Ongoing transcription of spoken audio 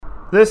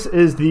This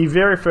is the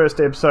very first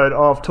episode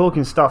of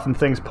Talking Stuff and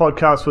Things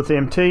podcast with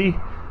MT.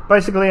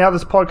 Basically, how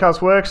this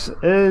podcast works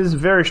is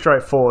very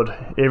straightforward.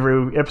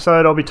 Every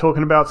episode I'll be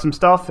talking about some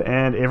stuff,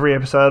 and every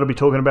episode I'll be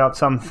talking about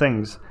some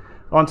things.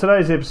 On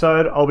today's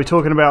episode, I'll be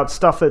talking about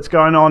stuff that's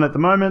going on at the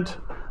moment.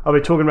 I'll be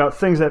talking about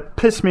things that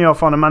piss me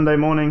off on a Monday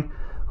morning.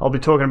 I'll be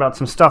talking about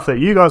some stuff that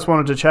you guys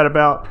wanted to chat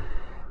about.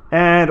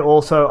 And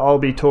also, I'll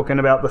be talking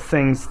about the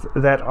things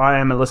that I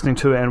am listening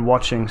to and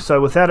watching. So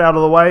with that out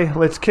of the way,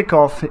 let's kick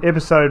off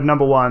episode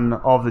number 1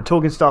 of the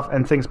Talking Stuff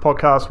and Things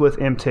podcast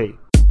with MT.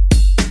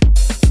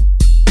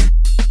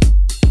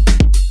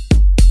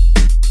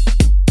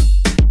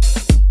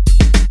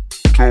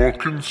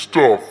 Talking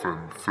Stuff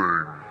and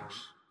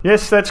Things.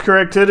 Yes, that's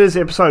correct. It is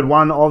episode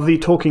 1 of the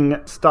Talking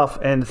Stuff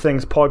and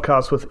Things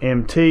podcast with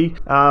MT.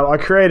 I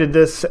created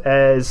this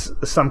as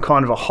some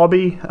kind of a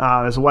hobby,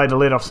 as a way to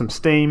let off some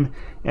steam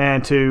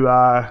and to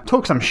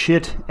talk some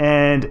shit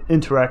and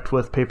interact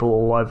with people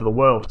all over the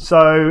world.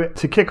 So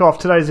to kick off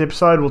today's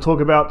episode, we'll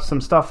talk about some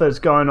stuff that's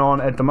going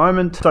on at the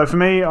moment. So for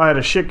me, I had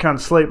a shit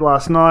cunt sleep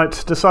last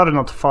night, decided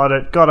not to fight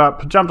it, got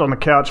up, jumped on the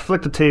couch,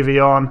 flicked the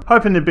TV on,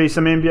 hoping there'd be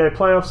some NBA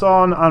playoffs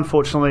on.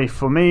 Unfortunately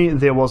for me,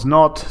 there was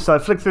not. So I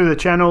flicked through the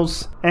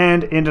channels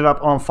and ended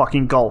up on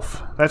fucking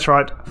golf. That's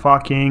right,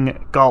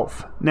 fucking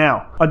golf.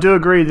 Now, I do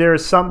agree there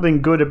is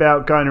something good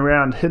about going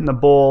around hitting the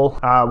ball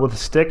with a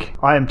stick.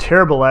 I am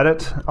terrible at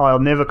it. I'll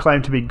never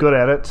claim to be good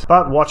at it.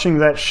 But watching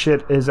that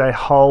shit is a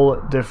whole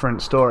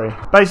different story.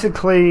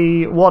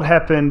 Basically, what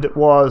happened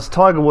was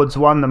Tiger Woods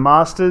won the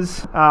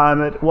Masters.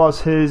 It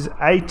was his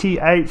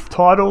 88th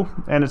title,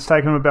 and it's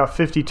taken him about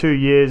 52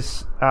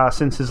 years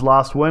since his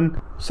last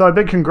win. So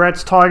big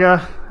congrats,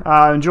 Tiger.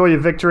 Enjoy your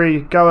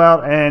victory. Go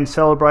out and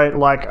celebrate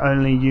like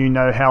only you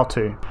know how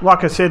to.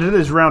 Like I said, it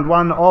is round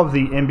 1 of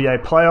the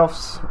NBA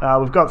playoffs.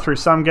 We've got through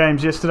some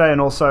games yesterday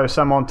and also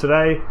some on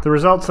today. The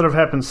results that have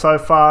happened so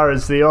far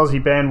is the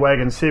Aussie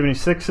bandwagon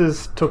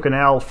 76ers took an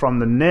L from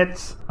the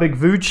Nets. Big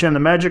Vooch and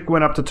the Magic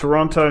went up to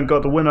Toronto and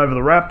got the win over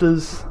the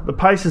Raptors. The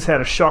Pacers had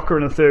a shocker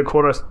in the third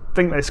quarter. I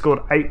think they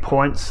scored 8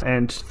 points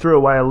and threw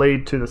away a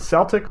lead to the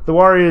Celtics. The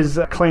Warriors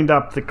cleaned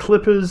up the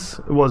Clippers.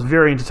 It was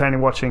very entertaining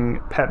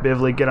watching Pat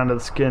Beverley get under the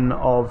skin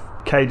of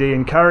KD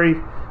and Curry.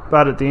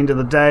 But at the end of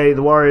the day,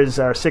 the Warriors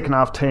are a second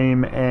half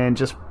team and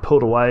just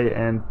pulled away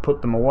and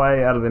put them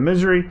away out of their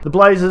misery. The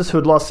Blazers, who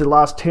had lost their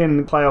last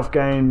 10 playoff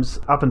games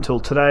up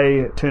until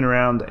today, turned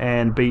around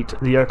and beat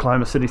the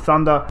Oklahoma City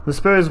Thunder. The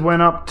Spurs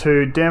went up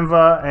to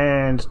Denver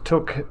and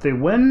took the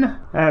win.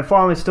 And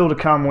finally, still to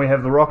come, we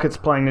have the Rockets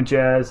playing the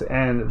Jazz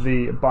and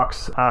the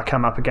Bucks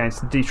come up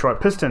against the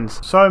Detroit Pistons.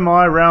 So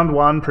my round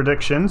 1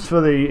 predictions for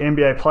the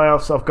NBA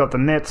playoffs, I've got the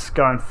Nets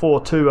going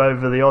 4-2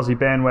 over the Aussie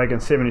bandwagon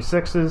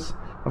 76ers.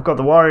 I've got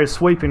the Warriors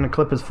sweeping the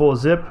Clippers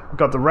 4-zip. I've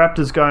got the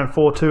Raptors going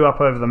 4-2 up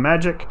over the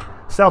Magic.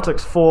 Celtics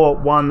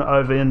 4-1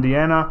 over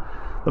Indiana.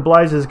 The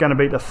Blazers are going to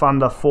beat the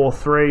Thunder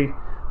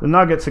 4-3. The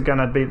Nuggets are going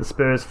to beat the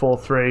Spurs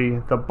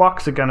 4-3. The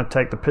Bucks are going to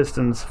take the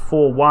Pistons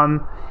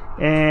 4-1.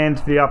 And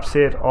the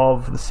upset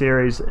of the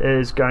series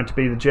is going to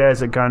be the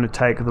Jazz are going to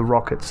take the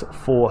Rockets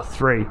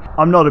 4-3.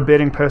 I'm not a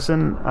betting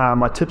person.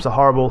 My tips are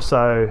horrible,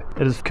 so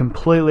it is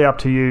completely up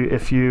to you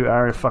if you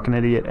are a fucking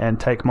idiot and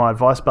take my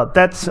advice. But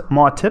that's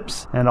my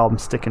tips, and I'm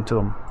sticking to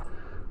them.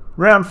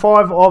 Round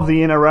 5 of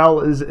the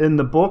NRL is in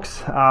the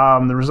books.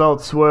 The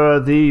results were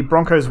the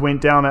Broncos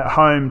went down at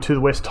home to the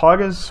West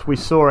Tigers. We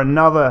saw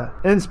another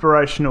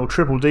inspirational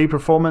Triple D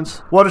performance.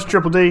 What is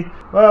Triple D?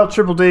 Well,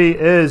 Triple D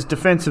is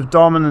defensive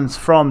dominance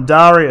from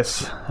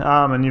Darius,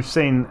 and you've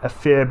seen a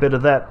fair bit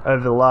of that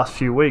over the last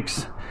few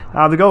weeks.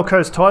 The Gold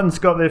Coast Titans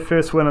got their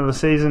first win of the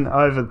season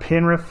over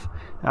Penrith.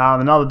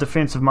 Another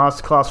defensive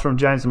masterclass from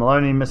James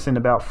Maloney, missing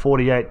about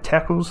 48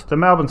 tackles. The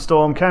Melbourne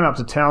Storm came up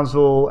to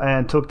Townsville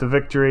and took the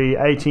victory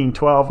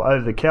 18-12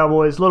 over the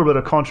Cowboys. A little bit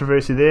of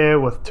controversy there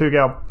with two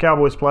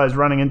Cowboys players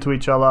running into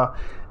each other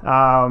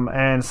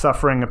and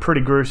suffering a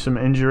pretty gruesome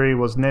injury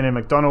was Nene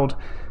McDonald.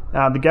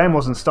 The game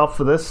wasn't stopped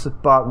for this,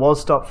 but was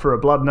stopped for a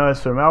blood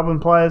nose for Melbourne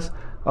players.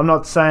 I'm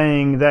not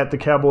saying that the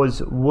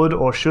Cowboys would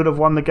or should have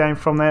won the game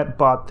from that,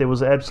 but there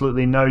was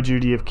absolutely no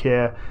duty of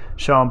care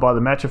shown by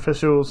the match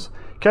officials.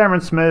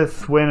 Cameron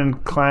Smith went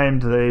and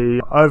claimed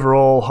the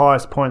overall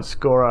highest point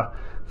scorer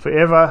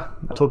forever.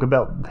 I'll talk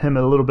about him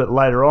a little bit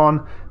later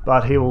on,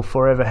 but he will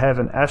forever have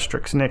an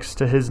asterisk next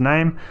to his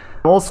name.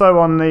 Also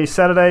on the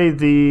Saturday,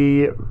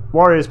 the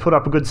Warriors put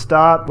up a good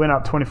start, went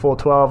up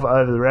 24-12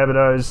 over the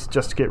Rabbitohs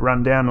just to get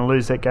run down and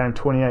lose that game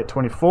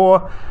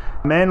 28-24.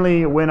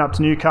 Manly went up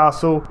to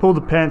Newcastle, pulled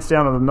the pants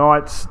down on the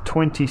Knights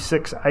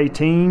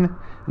 26-18.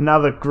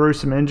 Another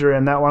gruesome injury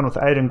in that one with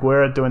Aiden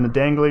Guerra doing the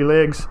dangly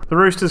legs. The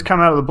Roosters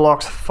come out of the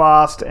blocks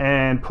fast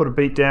and put a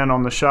beat down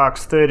on the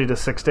Sharks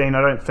 30-16.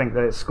 I don't think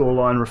that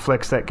scoreline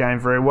reflects that game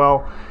very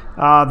well.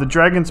 The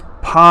Dragons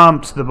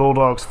pumped the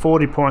Bulldogs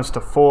 40 points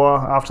to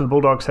 4. After the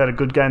Bulldogs had a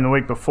good game the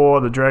week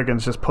before, the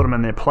Dragons just put them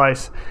in their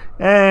place.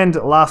 And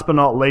last but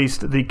not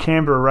least, the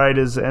Canberra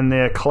Raiders and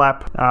their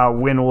clap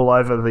win all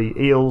over the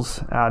Eels,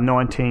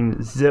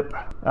 19-zip.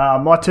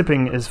 My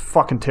tipping is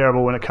fucking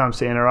terrible when it comes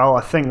to NRL.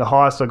 I think the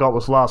highest I got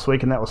was last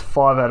week, and that was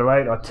 5 out of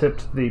 8. I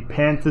tipped the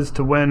Panthers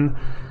to win.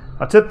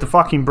 I tipped the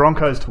fucking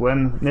Broncos to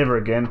win, never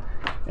again.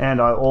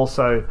 And I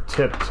also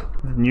tipped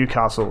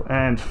Newcastle.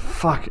 And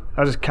fuck,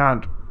 I just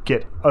can't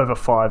get over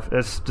 5.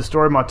 It's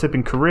destroyed my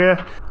tipping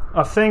career.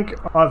 I think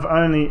I've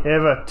only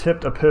ever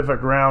tipped a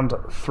perfect round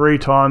 3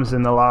 times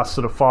in the last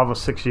sort of 5 or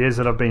 6 years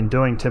that I've been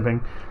doing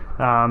tipping.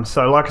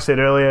 So like I said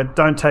earlier,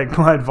 don't take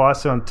my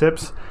advice on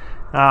tips.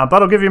 But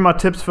I'll give you my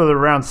tips for the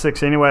round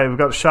 6 anyway. We've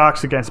got the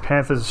Sharks against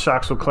Panthers.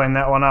 Sharks will clean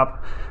that one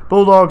up.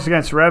 Bulldogs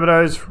against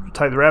Rabbitohs.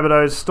 Take the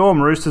Rabbitohs. Storm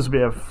Roosters will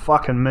be a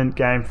fucking mint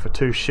game for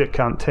 2 shit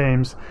cunt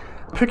teams.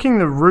 Picking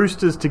the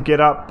Roosters to get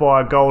up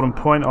by a golden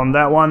point on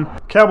that one.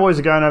 Cowboys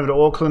are going over to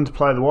Auckland to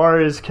play the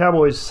Warriors.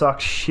 Cowboys suck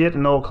shit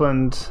in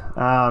Auckland,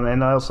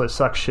 and they also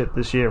suck shit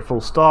this year,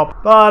 full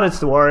stop. But it's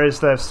the Warriors.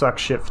 They've sucked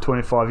shit for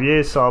 25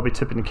 years, so I'll be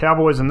tipping the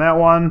Cowboys in that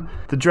one.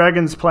 The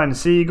Dragons playing the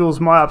Sea Eagles.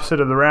 My upset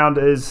of the round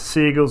is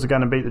Sea Eagles are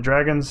going to beat the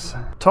Dragons.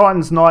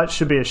 Titans Knights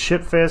should be a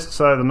shit fest,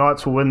 so the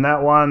Knights will win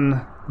that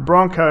one.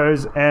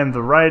 Broncos and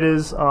the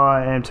Raiders.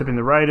 I am tipping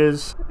the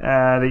Raiders.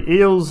 The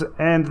Eels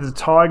and the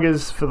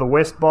Tigers for the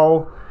West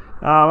Bowl.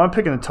 I'm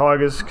picking the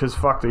Tigers because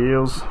fuck the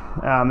Eels.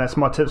 That's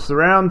my tips of the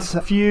round.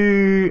 If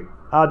you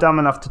are dumb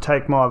enough to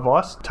take my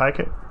advice, take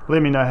it.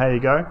 Let me know how you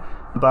go.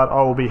 But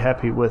I will be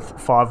happy with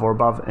 5 or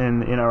above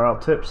in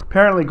NRL tips.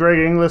 Apparently Greg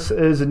Inglis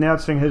is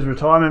announcing his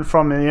retirement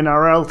from the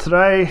NRL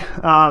today.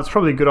 It's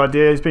probably a good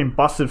idea. He's been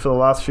busted for the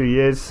last few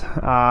years.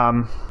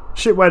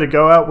 Shit way to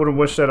go out. Wouldn't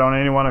wish that on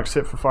anyone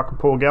except for fucking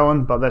Paul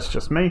Gallen, but that's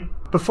just me.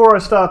 Before I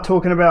start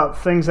talking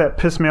about things that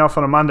piss me off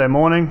on a Monday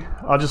morning,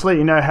 I'll just let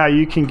you know how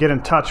you can get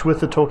in touch with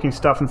the Talking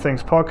Stuff and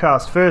Things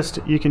podcast. First,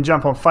 you can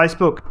jump on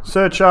Facebook,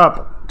 search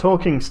up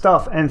Talking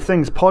Stuff and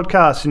Things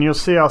podcast, and you'll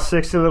see our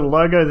sexy little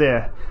logo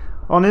there.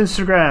 On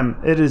Instagram,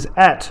 it is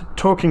at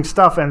Talking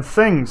Stuff and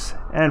Things.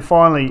 And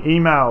finally,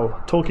 email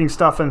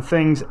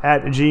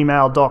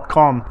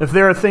talkingstuffandthings@gmail.com. If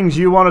there are things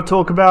you want to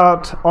talk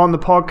about on the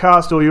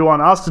podcast, or you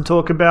want us to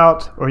talk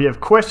about, or you have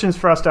questions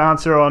for us to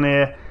answer on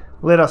air,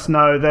 let us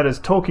know. That is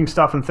Talking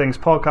Stuff and Things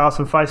podcast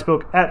on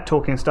Facebook, at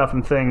Talking Stuff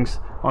and Things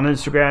on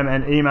Instagram,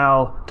 and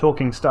email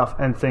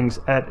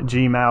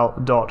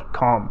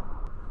talkingstuffandthings@gmail.com.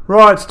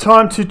 Right, it's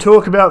time to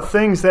talk about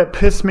things that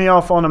piss me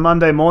off on a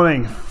Monday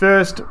morning.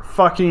 First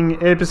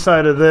fucking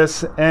episode of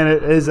this, and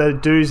it is a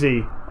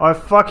doozy. I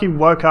fucking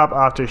woke up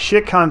after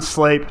shit cunt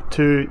sleep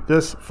to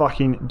this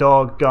fucking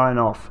dog going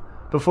off.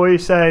 Before you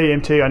say,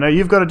 MT, I know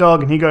you've got a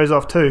dog and he goes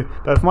off too,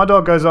 but if my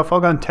dog goes off,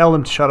 I'll go and tell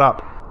him to shut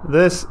up.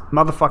 This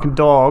motherfucking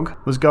dog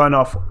was going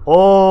off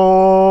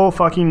all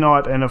fucking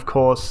night, and of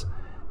course,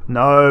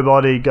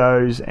 nobody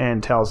goes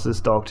and tells this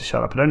dog to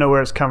shut up. I don't know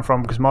where it's come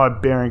from because my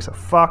bearings are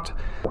fucked.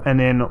 And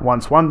then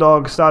once one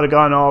dog started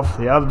going off,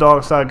 the other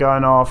dog started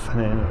going off,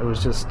 and then it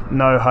was just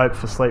no hope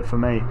for sleep for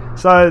me.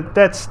 So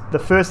that's the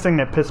first thing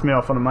that pissed me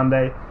off on a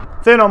Monday.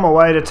 Then on my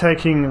way to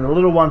taking the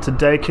little one to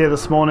daycare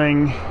this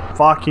morning,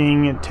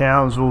 fucking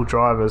Townsville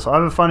drivers. I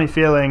have a funny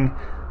feeling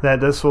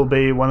that this will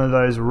be one of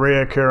those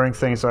reoccurring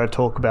things that I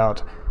talk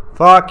about.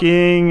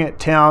 Fucking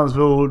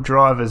Townsville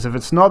drivers. If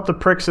it's not the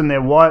pricks in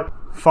their white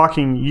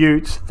fucking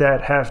utes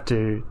that have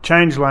to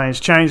change lanes.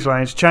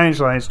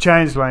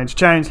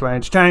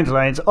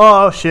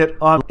 Oh shit,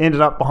 I ended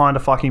up behind a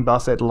fucking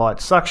bus at the light.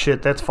 Suck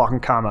shit, that's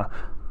fucking karma.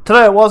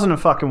 Today it wasn't a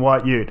fucking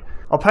white ute.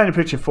 I'll paint a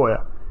picture for you.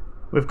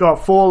 We've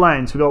got 4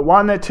 lanes. We've got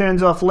one that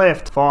turns off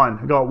left, fine.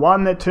 We've got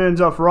one that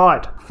turns off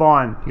right,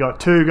 fine. You've got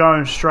 2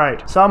 going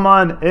straight.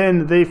 Someone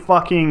in the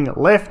fucking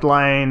left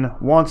lane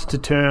wants to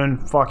turn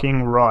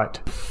fucking right.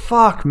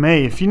 Fuck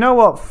me. If you know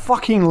what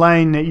fucking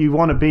lane that you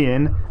want to be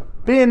in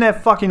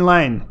that fucking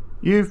lane.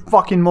 You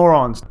fucking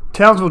morons.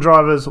 Townsville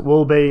drivers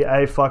will be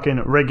a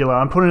fucking regular.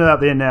 I'm putting it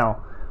out there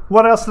now.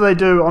 What else do they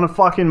do on a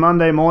fucking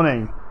Monday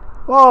morning?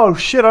 Oh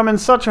shit, I'm in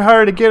such a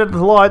hurry to get at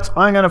the lights.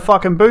 I'm going to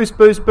fucking boost.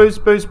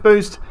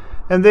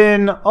 And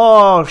then,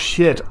 oh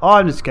shit,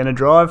 I'm just going to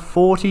drive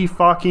 40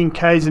 fucking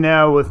k's an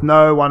hour with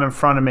no one in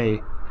front of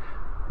me.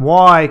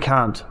 Why,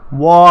 cunt?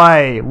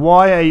 Why?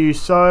 Why are you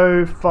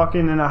so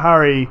fucking in a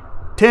hurry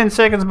 10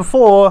 seconds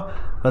before,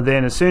 but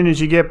then as soon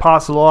as you get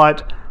past the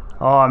light,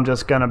 oh, I'm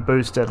just going to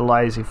boost at a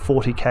lazy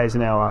 40 k's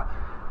an hour.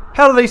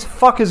 How do these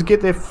fuckers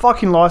get their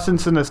fucking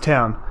license in this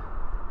town?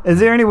 Is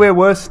there anywhere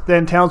worse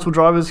than Townsville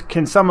drivers?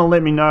 Can someone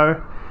let me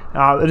know?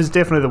 It is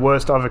definitely the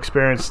worst I've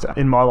experienced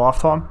in my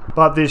lifetime.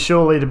 But there's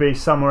surely to be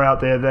somewhere out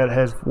there that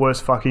has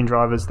worse fucking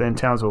drivers than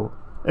Townsville.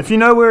 If you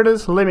know where it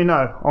is, let me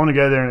know. I want to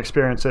go there and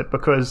experience it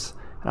because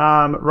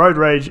road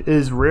rage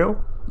is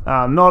real.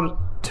 Not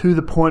to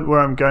the point where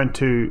I'm going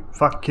to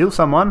fucking kill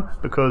someone,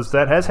 because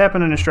that has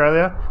happened in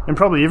Australia and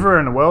probably everywhere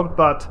in the world,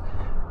 but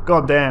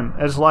goddamn,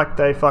 it's like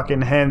they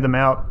fucking hand them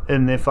out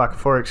in their fucking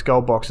Forex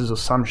gold boxes or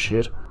some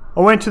shit. I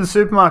went to the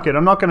supermarket.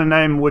 I'm not going to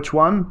name which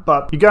one,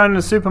 but you go into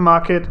the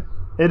supermarket,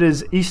 it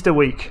is Easter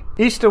week.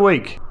 Easter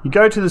week. You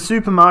go to the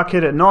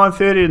supermarket at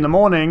 9:30 in the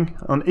morning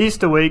on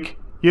Easter week,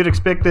 you'd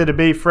expect there to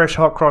be fresh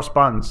hot cross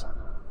buns.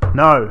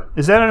 No.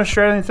 Is that an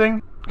Australian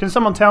thing? Can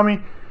someone tell me?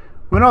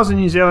 When I was in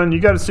New Zealand,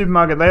 you go to the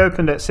supermarket, they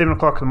opened at 7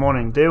 o'clock in the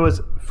morning. There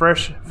was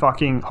fresh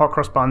fucking hot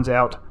cross buns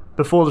out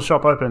before the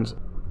shop opens.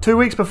 2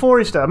 weeks before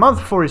Easter, a month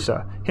before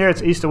Easter. Here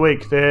it's Easter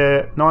week.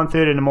 They're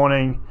 9:30 in the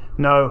morning,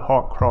 no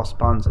hot cross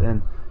buns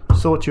in.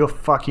 Sort your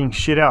fucking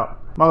shit out.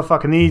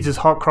 Motherfucker needs his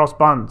hot cross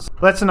buns.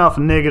 That's enough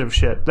negative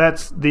shit.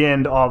 That's the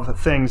end of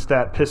things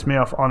that piss me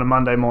off on a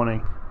Monday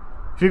morning.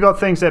 If you got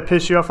things that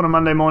piss you off on a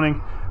Monday morning,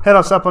 hit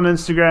us up on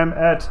Instagram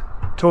at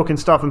Talking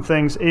Stuff and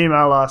Things.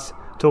 Email us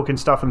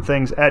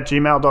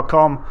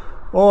talkingstuffandthings@gmail.com,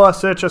 or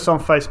search us on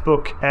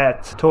Facebook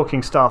at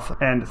Talking Stuff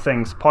and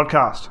Things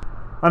Podcast.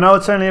 I know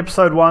it's only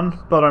episode 1,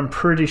 but I'm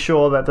pretty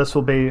sure that this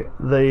will be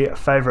the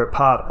favourite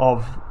part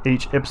of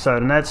each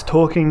episode, and that's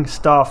talking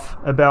stuff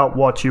about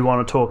what you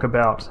want to talk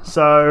about.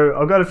 So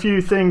I've got a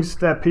few things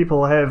that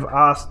people have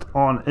asked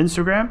on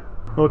Instagram.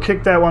 We'll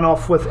kick that one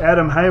off with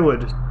Adam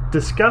Hayward.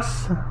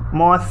 Discuss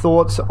my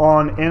thoughts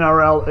on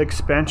NRL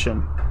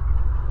expansion.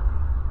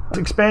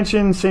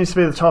 Expansion seems to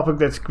be the topic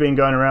that's been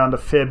going around a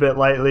fair bit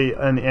lately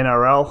in the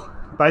NRL.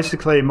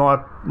 Basically, my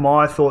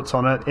thoughts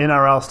on it,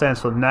 NRL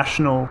stands for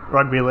National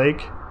Rugby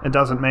League. It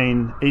doesn't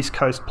mean East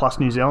Coast plus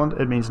New Zealand,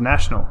 it means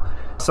national.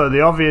 So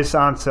the obvious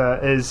answer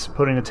is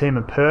putting a team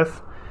in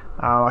Perth.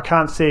 I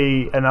can't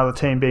see another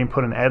team being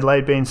put in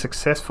Adelaide being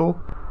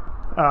successful.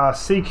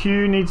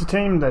 CQ needs a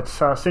team,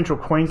 that's Central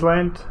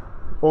Queensland.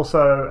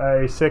 Also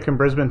a second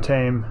Brisbane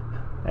team,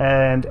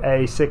 and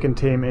a second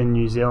team in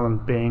New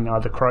Zealand being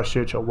either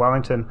Christchurch or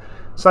Wellington.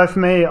 So for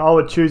me, I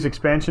would choose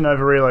expansion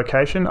over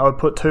relocation. I would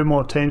put 2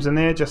 more teams in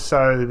there just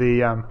so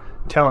the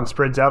talent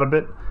spreads out a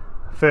bit.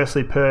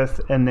 Firstly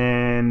Perth, and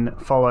then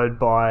followed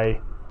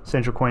by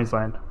Central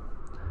Queensland.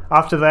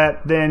 After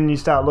that, then you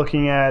start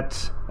looking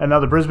at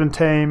another Brisbane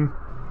team,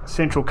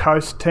 Central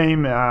Coast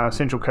team,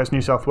 Central Coast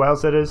New South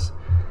Wales that is.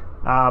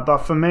 But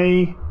for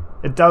me,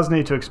 it does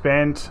need to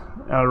expand.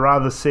 I'd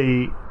rather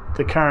see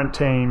the current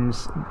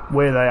teams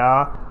where they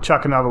are,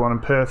 chuck another one in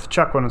Perth,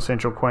 chuck one in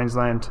Central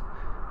Queensland,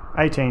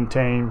 18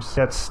 teams.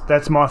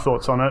 That's my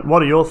thoughts on it.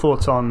 What are your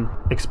thoughts on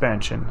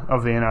expansion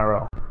of the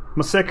NRL?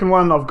 My second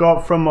one I've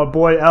got from my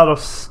boy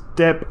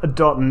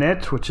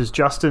outofstep.net, which is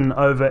Justin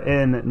over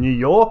in New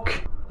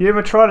York. You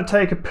ever try to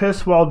take a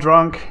piss while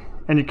drunk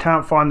and you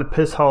can't find the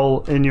piss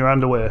hole in your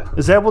underwear?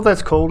 Is that what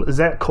that's called? Is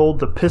that called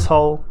the piss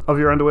hole of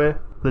your underwear?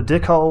 The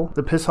dick hole?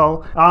 The piss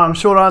hole?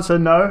 Short answer,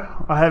 no.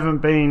 I haven't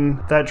been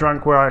that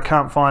drunk where I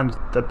can't find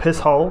the piss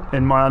hole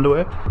in my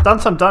underwear. Done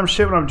some dumb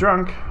shit when I'm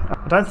drunk.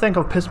 I don't think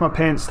I've pissed my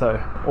pants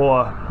though,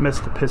 or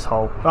missed the piss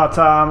hole. But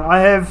I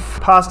have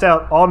passed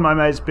out on my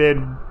mate's bed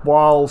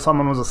while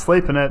someone was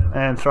asleep in it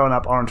and thrown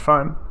up orange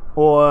foam.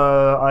 Or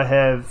I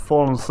have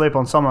fallen asleep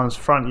on someone's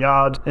front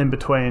yard in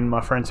between my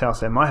friend's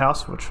house and my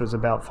house, which was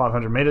about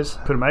 500 metres.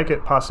 Couldn't make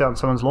it, passed out on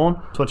someone's lawn.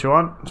 That's what you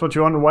want. That's what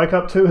you want to wake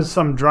up to, is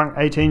some drunk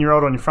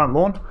 18-year-old on your front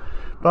lawn.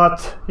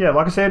 But yeah,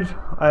 like I said,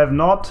 I have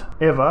not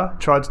ever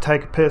tried to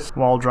take a piss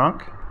while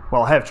drunk.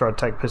 Well, I have tried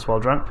to take a piss while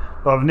drunk,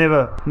 but I've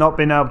never not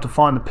been able to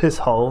find the piss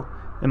hole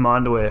in my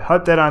underwear.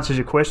 Hope that answers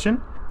your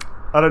question.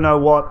 I don't know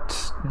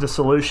what the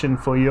solution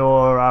for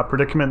your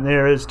predicament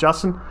there is,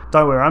 Justin.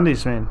 Don't wear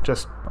undies, man.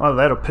 Just either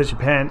that or piss your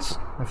pants,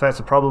 if that's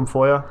a problem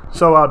for you.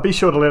 So be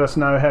sure to let us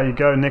know how you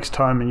go next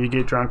time and you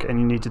get drunk and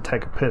you need to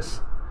take a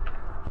piss.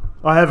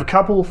 I have a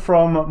couple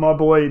from my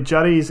boy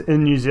Juddies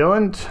in New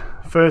Zealand.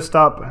 First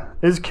up,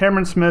 is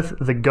Cameron Smith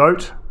the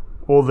GOAT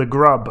or the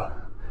grub?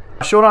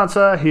 Short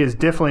answer, he is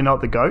definitely not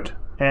the GOAT,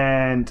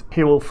 and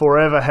he will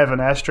forever have an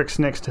asterisk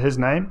next to his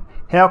name.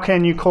 How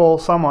can you call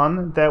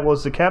someone that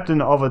was the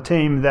captain of a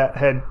team that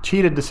had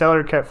cheated the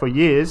salary cap for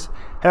years,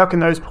 how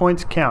can those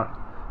points count?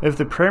 If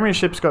the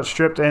premierships got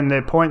stripped and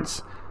their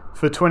points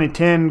for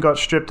 2010 got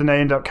stripped and they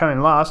end up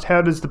coming last,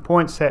 how does the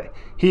points that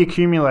he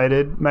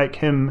accumulated make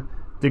him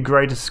the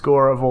greatest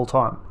scorer of all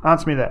time?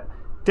 Answer me that.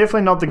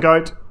 Definitely not the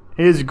GOAT.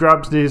 Here's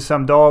grubs, there's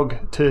some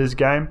dog to his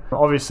game.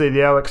 Obviously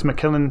the Alex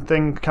McKinnon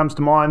thing comes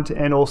to mind,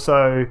 and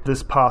also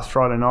this past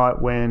Friday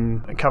night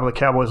when a couple of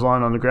Cowboys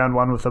lying on the ground,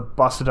 one with a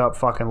busted up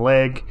fucking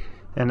leg,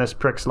 and this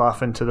prick's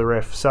laughing to the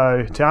ref.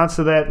 So to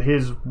answer that,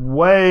 he's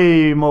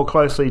way more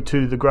closely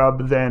to the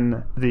grub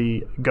than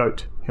the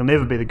GOAT. He'll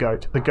never be the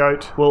GOAT. The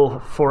GOAT will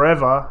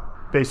forever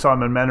be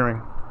Simon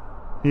Mannering.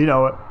 You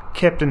know it.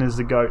 Captain is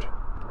the GOAT.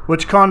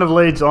 Which kind of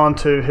leads on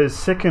to his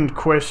second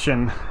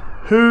question.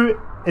 Who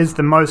is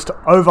the most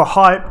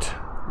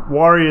overhyped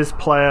Warriors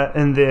player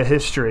in their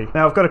history?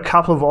 Now, I've got a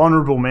couple of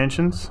honourable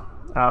mentions.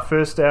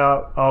 First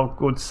out, I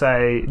would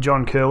say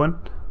John Kerwin.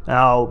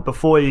 Now,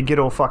 before you get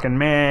all fucking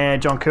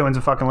mad, John Kerwin's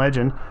a fucking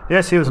legend.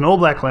 Yes, he was an All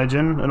Black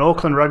legend, an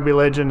Auckland rugby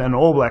legend, an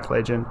All Black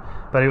legend,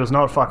 but he was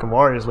not a fucking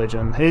Warriors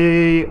legend.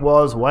 He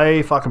was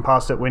way fucking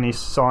past it when he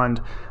signed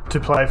to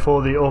play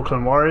for the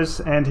Auckland Warriors,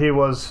 and he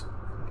was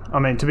I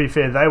mean, to be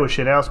fair, they were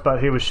shithouse,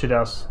 but he was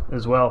shithouse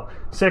as well.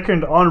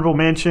 Second honourable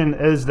mention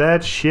is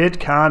that shit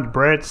cunt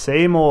Brett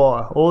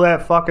Seymour. All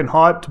that fucking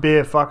hype to be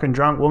a fucking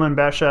drunk woman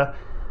basher.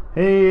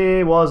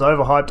 He was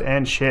overhyped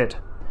and shit.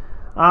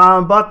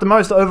 But the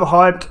most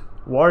overhyped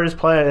Warriors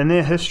player in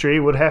their history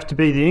would have to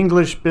be the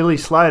English Billy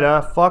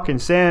Slater, fucking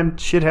Sam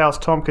Shithouse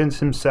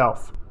Tompkins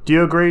himself. Do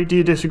you agree? Do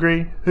you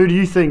disagree? Who do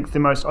you think the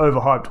most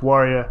overhyped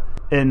Warrior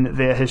in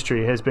their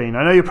history has been?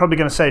 I know you're probably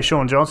going to say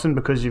Sean Johnson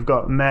because you've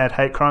got mad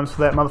hate crimes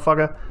for that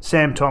motherfucker.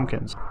 Sam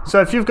Tompkins. So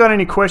if you've got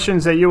any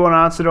questions that you want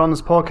answered on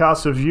this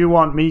podcast, or if you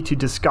want me to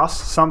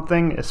discuss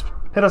something,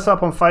 hit us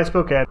up on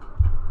Facebook at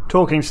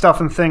Talking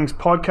Stuff and Things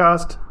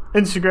Podcast,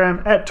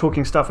 Instagram at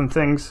Talking Stuff and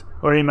Things,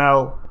 or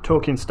email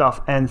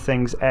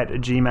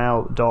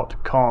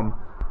talkingstuffandthings@gmail.com.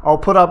 I'll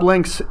put up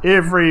links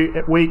every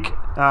week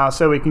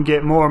so we can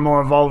get more and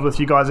more involved with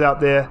you guys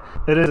out there.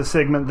 It is a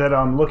segment that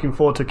I'm looking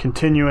forward to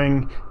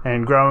continuing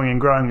and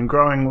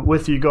growing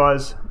with you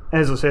guys.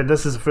 As I said,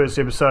 this is the first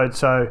episode,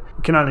 so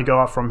it can only go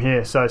up from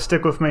here. So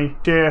stick with me,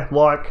 share,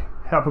 like,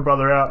 help a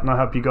brother out, and I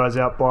help you guys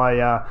out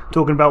by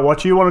talking about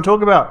what you want to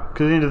talk about.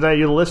 Because at the end of the day,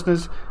 you're the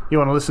listeners. You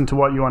want to listen to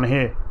what you want to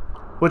hear.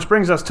 Which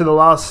brings us to the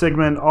last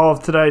segment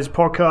of today's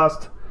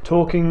podcast,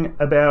 talking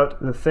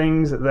about the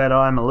things that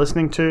I'm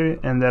listening to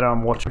and that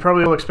I'm watching. You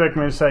probably all expect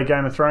me to say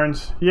Game of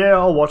Thrones. Yeah,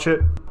 I'll watch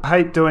it. I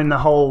hate doing the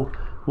whole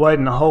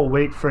waiting a whole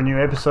week for a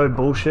new episode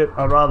bullshit.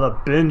 I'd rather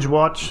binge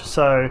watch.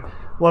 So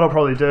what I'll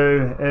probably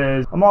do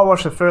is I might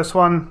watch the first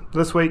one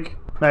this week,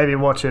 maybe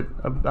watch it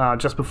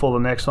just before the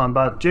next one.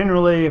 But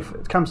generally, if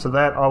it comes to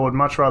that, I would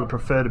much rather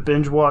prefer to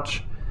binge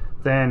watch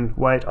than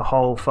wait a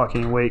whole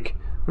fucking week.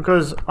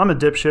 Because I'm a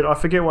dipshit, I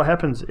forget what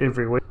happens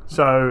every week.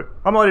 So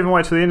I might even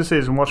wait till the end of the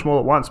season and watch them all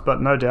at once, but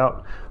no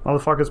doubt,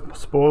 motherfuckers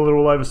spoil it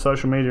all over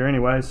social media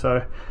anyway.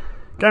 So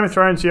Game of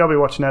Thrones, yeah, I'll be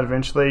watching that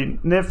eventually.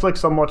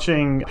 Netflix, I'm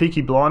watching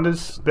Peaky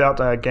Blinders, about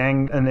a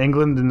gang in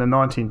England in the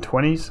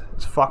 1920s.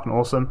 It's fucking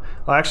awesome.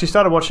 I actually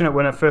started watching it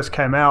when it first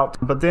came out,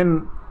 but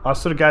then I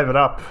sort of gave it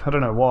up. I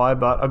don't know why,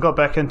 but I got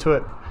back into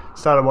it.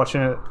 Started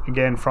watching it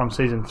again from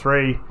season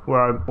 3, where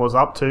I was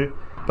up to.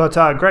 But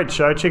great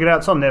show, check it out,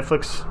 it's on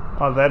Netflix.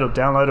 Either that or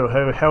download it,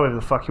 or however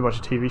the fuck you watch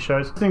your TV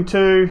shows.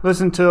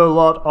 Listen to a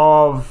lot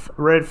of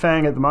Red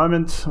Fang at the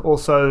moment,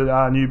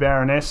 also New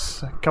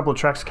Baroness, a couple of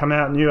tracks come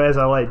out, new As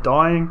I Lay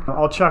Dying.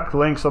 I'll chuck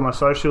links on my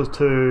socials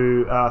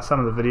to some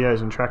of the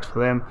videos and tracks for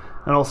them.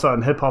 And also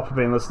in hip hop I've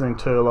been listening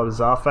to a lot of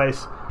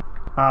Czarface.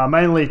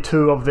 Mainly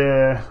 2 of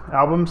their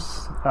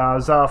albums,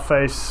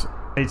 Czarface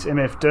meets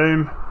MF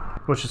Doom,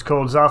 which is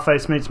called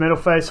Czarface meets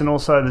Metalface, and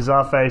also the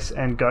Czarface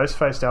and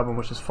Ghostface album,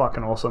 which is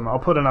fucking awesome. I'll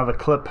put another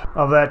clip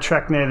of that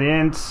track near the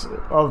end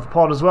of the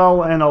pod as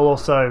well, and I'll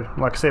also,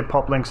 like I said,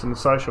 pop links in the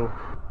social.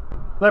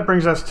 That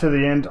brings us to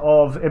the end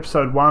of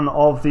episode 1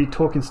 of the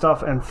Talking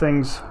Stuff and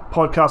Things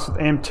podcast with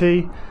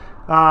MT.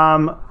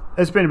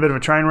 It's been a bit of a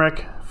train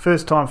wreck.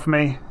 First time for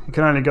me. It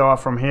can only go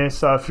up from here.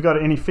 So if you've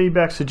got any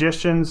feedback,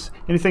 suggestions,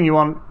 anything you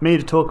want me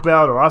to talk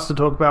about or us to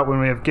talk about when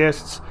we have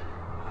guests,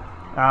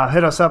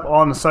 hit us up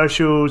on the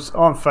socials,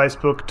 on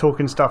Facebook,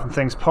 Talking Stuff and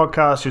Things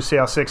Podcast. You'll see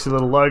our sexy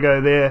little logo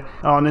there.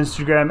 On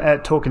Instagram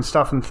at Talking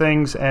Stuff and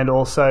Things, and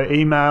also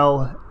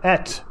email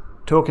at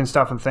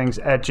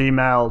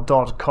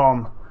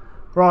talkingstuffandthings@gmail.com.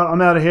 Right,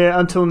 I'm out of here.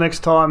 Until next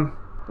time,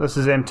 this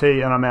is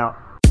MT and I'm out.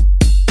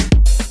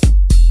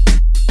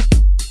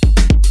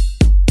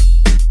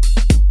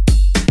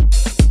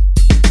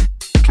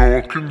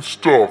 Talking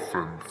Stuff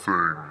and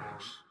Things.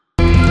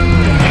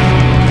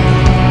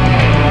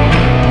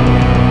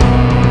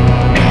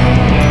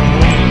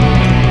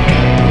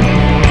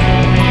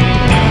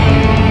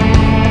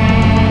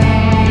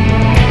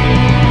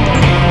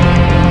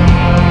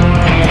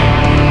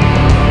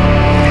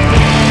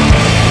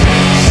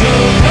 So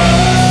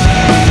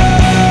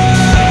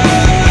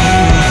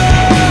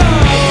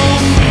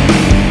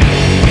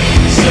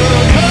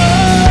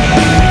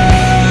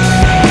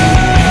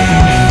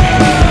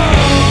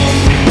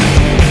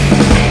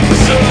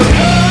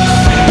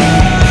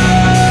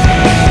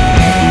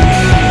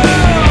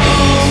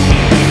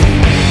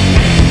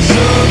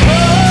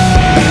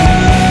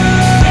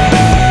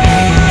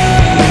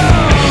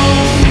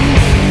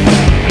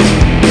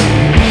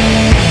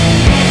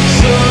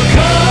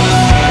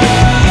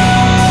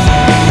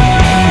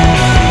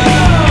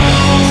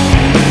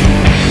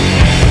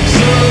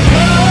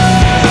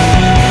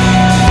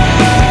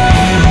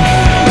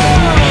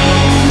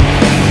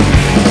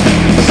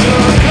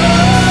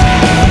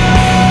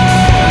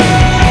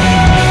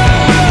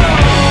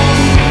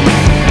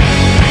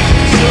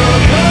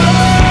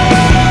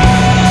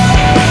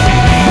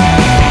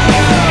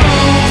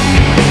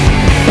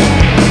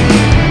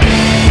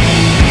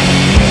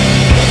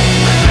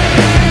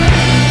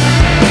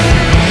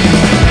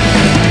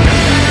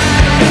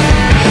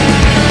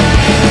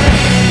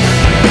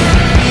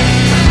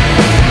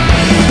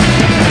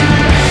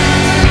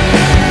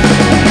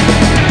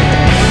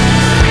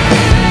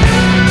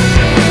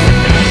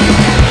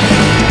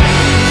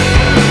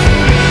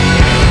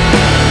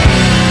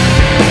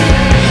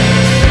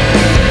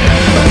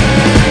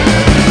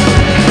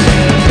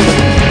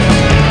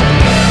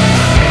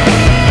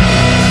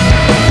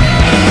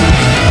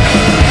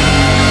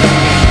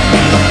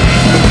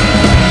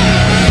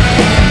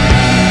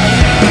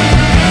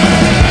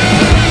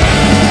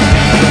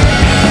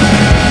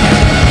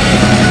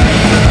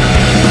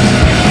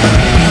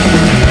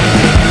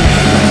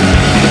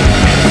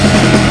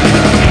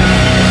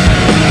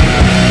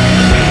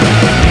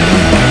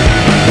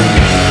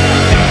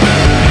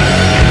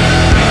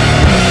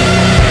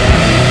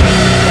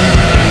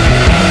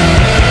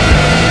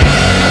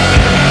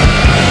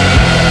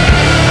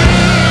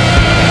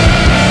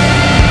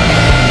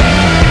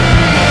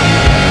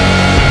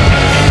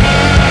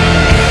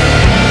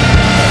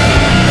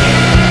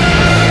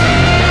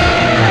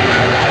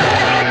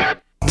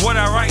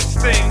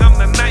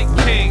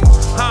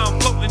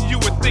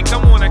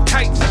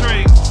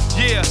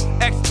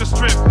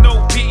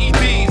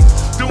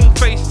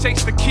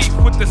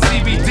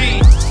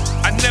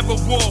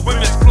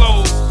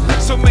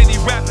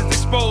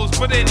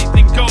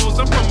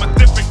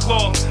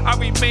I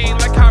remain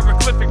like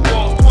hieroglyphic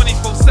walls,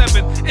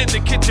 24/7 in the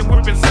kitchen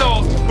whipping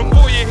sauce.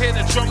 Before you hear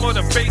the drum or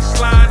the bass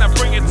line, I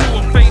bring it to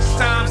a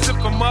FaceTime, zip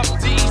 'em up,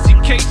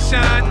 DECK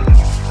shine.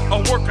 A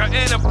worker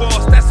and a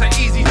boss, that's an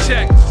easy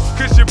check.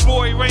 Cause your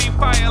boy rain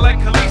fire like